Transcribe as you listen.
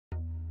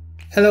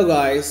Hello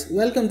guys,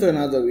 welcome to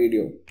another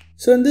video.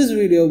 So in this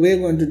video we are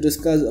going to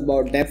discuss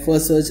about depth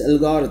first search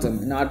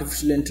algorithm in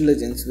artificial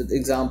intelligence with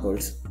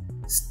examples.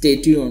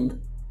 Stay tuned.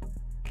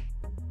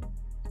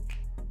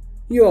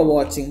 You are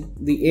watching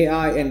the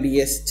AI and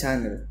DS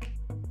channel.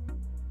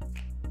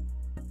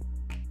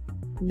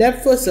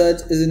 Depth first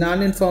search is an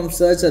uninformed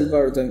search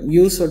algorithm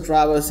used for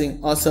traversing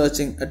or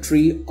searching a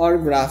tree or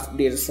graph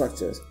data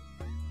structures.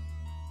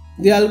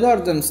 The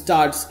algorithm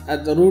starts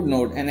at the root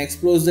node and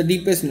explores the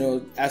deepest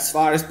node as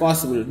far as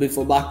possible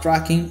before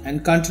backtracking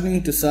and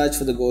continuing to search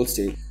for the goal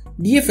state.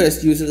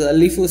 DFS uses a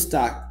LIFO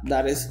stack,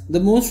 that is, the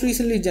most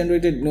recently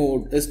generated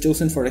node is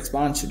chosen for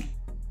expansion.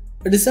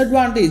 A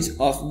disadvantage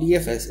of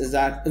DFS is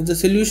that if the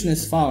solution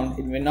is found,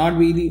 it may not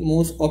be the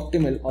most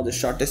optimal or the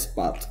shortest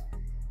path.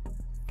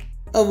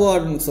 A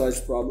word on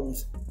search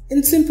problems.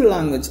 In simple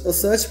language, a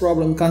search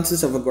problem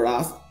consists of a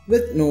graph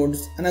with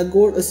nodes, and our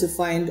goal is to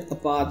find a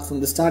path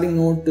from the starting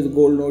node to the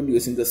goal node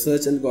using the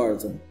search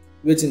algorithm,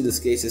 which in this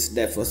case is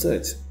depth first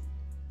search.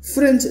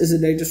 Fringe is a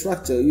data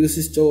structure used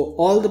to store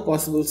all the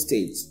possible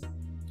states.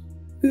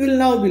 We will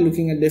now be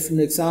looking at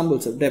different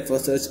examples of depth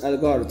first search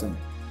algorithm.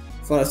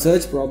 For a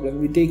search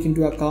problem, we take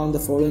into account the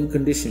following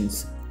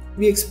conditions.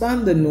 We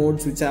expand the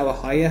nodes which have a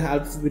higher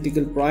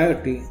alphabetical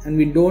priority, and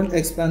we don't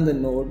expand the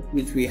node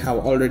which we have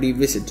already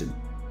visited.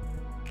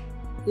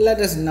 Let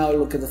us now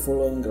look at the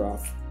following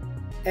graph.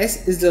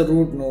 S is the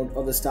root node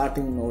of the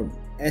starting node.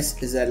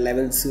 S is at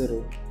level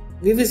 0.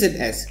 We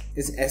visit S.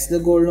 Is S the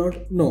goal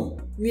node? No.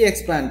 We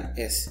expand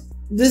S.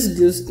 This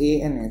gives A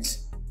and H.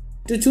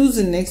 To choose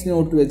the next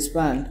node to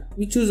expand,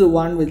 we choose the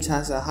one which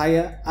has a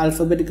higher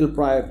alphabetical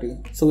priority,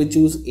 so we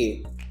choose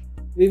A.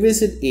 We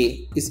visit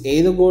A. Is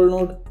A the goal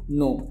node?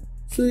 No.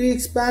 So we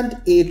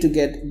expand A to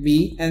get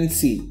B and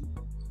C.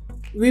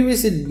 We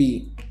visit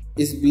B.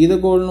 Is B the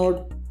goal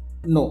node?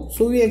 No.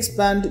 So we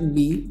expand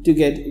B to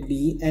get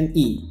D and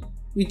E.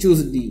 We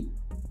choose D.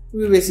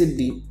 We visit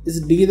D.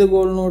 Is D the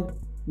goal node?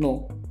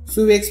 No.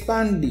 So we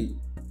expand D.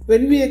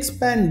 When we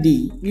expand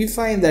D, we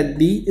find that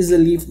D is a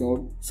leaf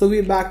node, so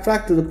we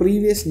backtrack to the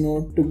previous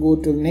node to go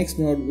to the next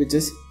node, which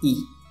is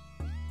E.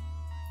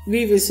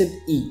 We visit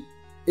E.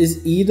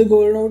 Is E the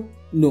goal node?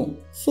 No.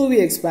 So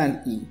we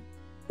expand E.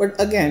 But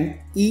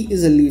again, E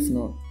is a leaf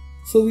node,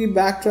 so we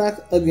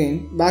backtrack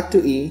again back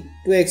to E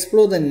to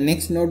explore the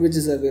next node which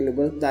is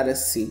available, that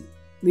is C.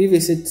 We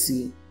visit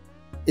C.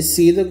 Is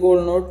C the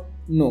goal node?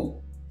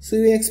 No. So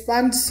we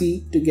expand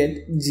C to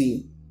get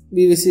G.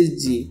 We visit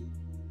G.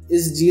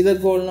 Is G the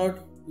goal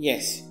node?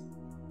 Yes.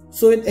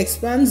 So it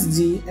expands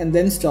G and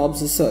then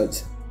stops the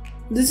search.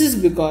 This is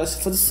because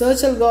for the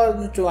search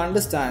algorithm to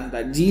understand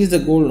that G is the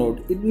goal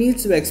node, it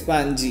needs to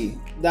expand G.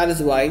 That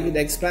is why it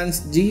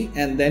expands G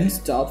and then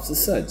stops the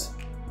search.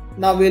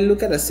 Now we'll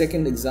look at a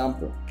second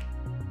example.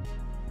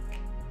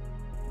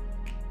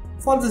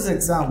 For this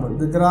example,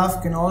 the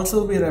graph can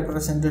also be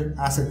represented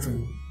as a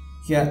tree.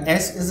 Here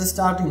S is the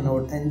starting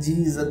node and G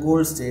is the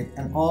goal state,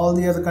 and all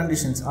the other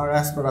conditions are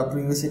as per our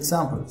previous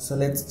example. So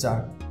let's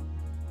start.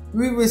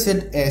 We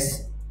visit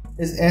S.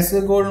 Is S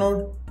the goal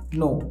node?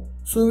 No.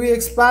 So we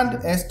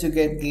expand S to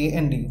get A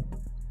and D.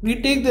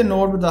 We take the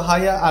node with the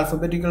higher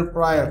alphabetical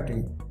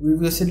priority. We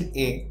visit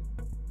A.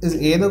 Is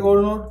A the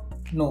goal node?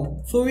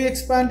 No. So we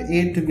expand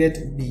A to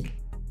get B.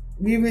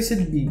 We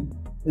visit B.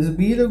 Is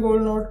B the goal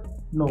node?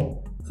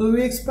 No. So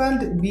we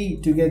expand B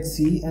to get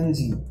C and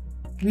G.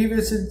 We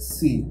visit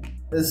C.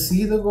 Is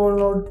C the goal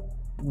node?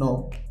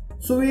 No.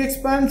 So we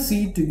expand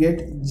C to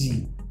get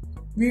G.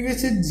 We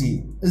visit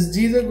G. Is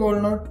G the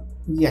goal node?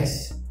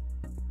 Yes.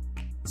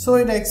 So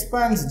it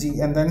expands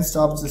G and then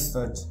stops the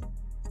search.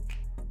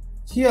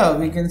 Here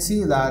we can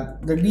see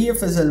that the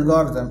DFS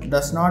algorithm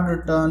does not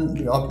return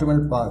the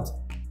optimal path.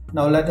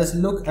 Now let us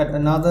look at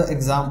another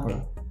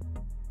example.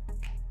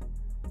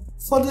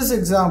 For this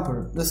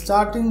example, the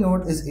starting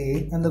node is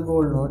A and the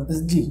goal node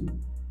is G.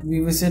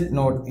 We visit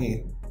node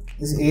A.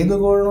 Is A the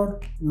goal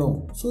node?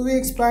 No. So we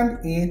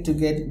expand A to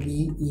get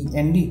B, E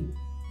and D.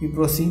 We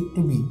proceed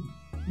to B.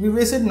 We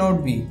visit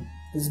node B.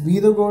 Is B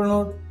the goal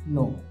node?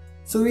 No.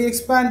 So we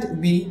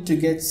expand B to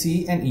get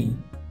C and E.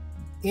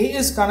 A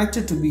is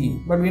connected to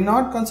B, but we are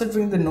not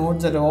considering the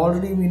nodes that have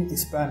already been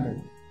expanded.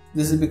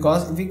 This is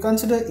because if we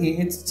consider A,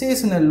 it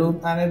stays in a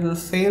loop and it will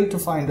fail to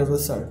find a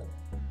result.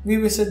 We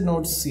visit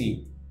node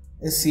C.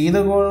 Is C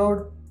the goal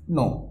node?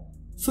 No.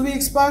 So we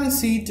expand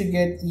C to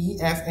get E,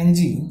 F and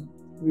G.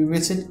 We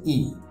visit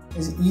E.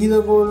 Is E the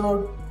goal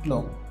node?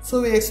 No.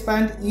 So we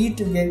expand E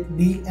to get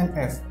D and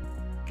F.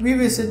 We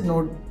visit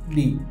node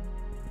D.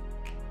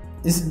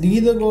 Is D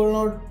the goal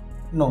node?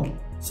 No.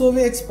 So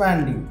we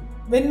expand D.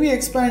 When we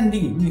expand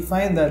D, we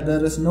find that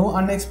there is no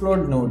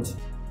unexplored nodes.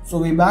 So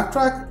we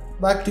backtrack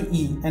back to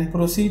E and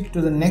proceed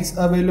to the next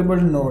available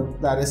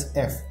node, that is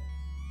F.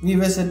 We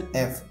visit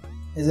F.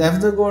 Is F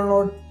the goal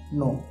node?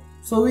 No.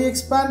 So we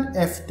expand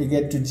F to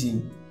get to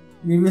G.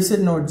 We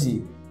visit node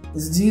G.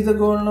 Is G the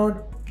goal node?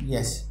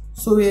 Yes.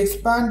 So we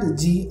expand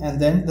G and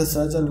then the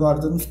search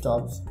algorithm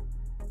stops.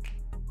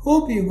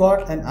 Hope you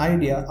got an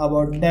idea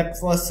about depth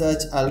first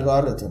search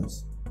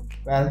algorithms.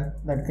 Well,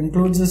 that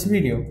concludes this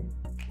video.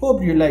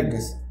 Hope you like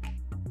this.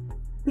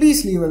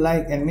 Please leave a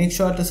like and make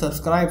sure to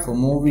subscribe for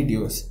more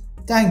videos.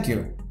 Thank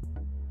you.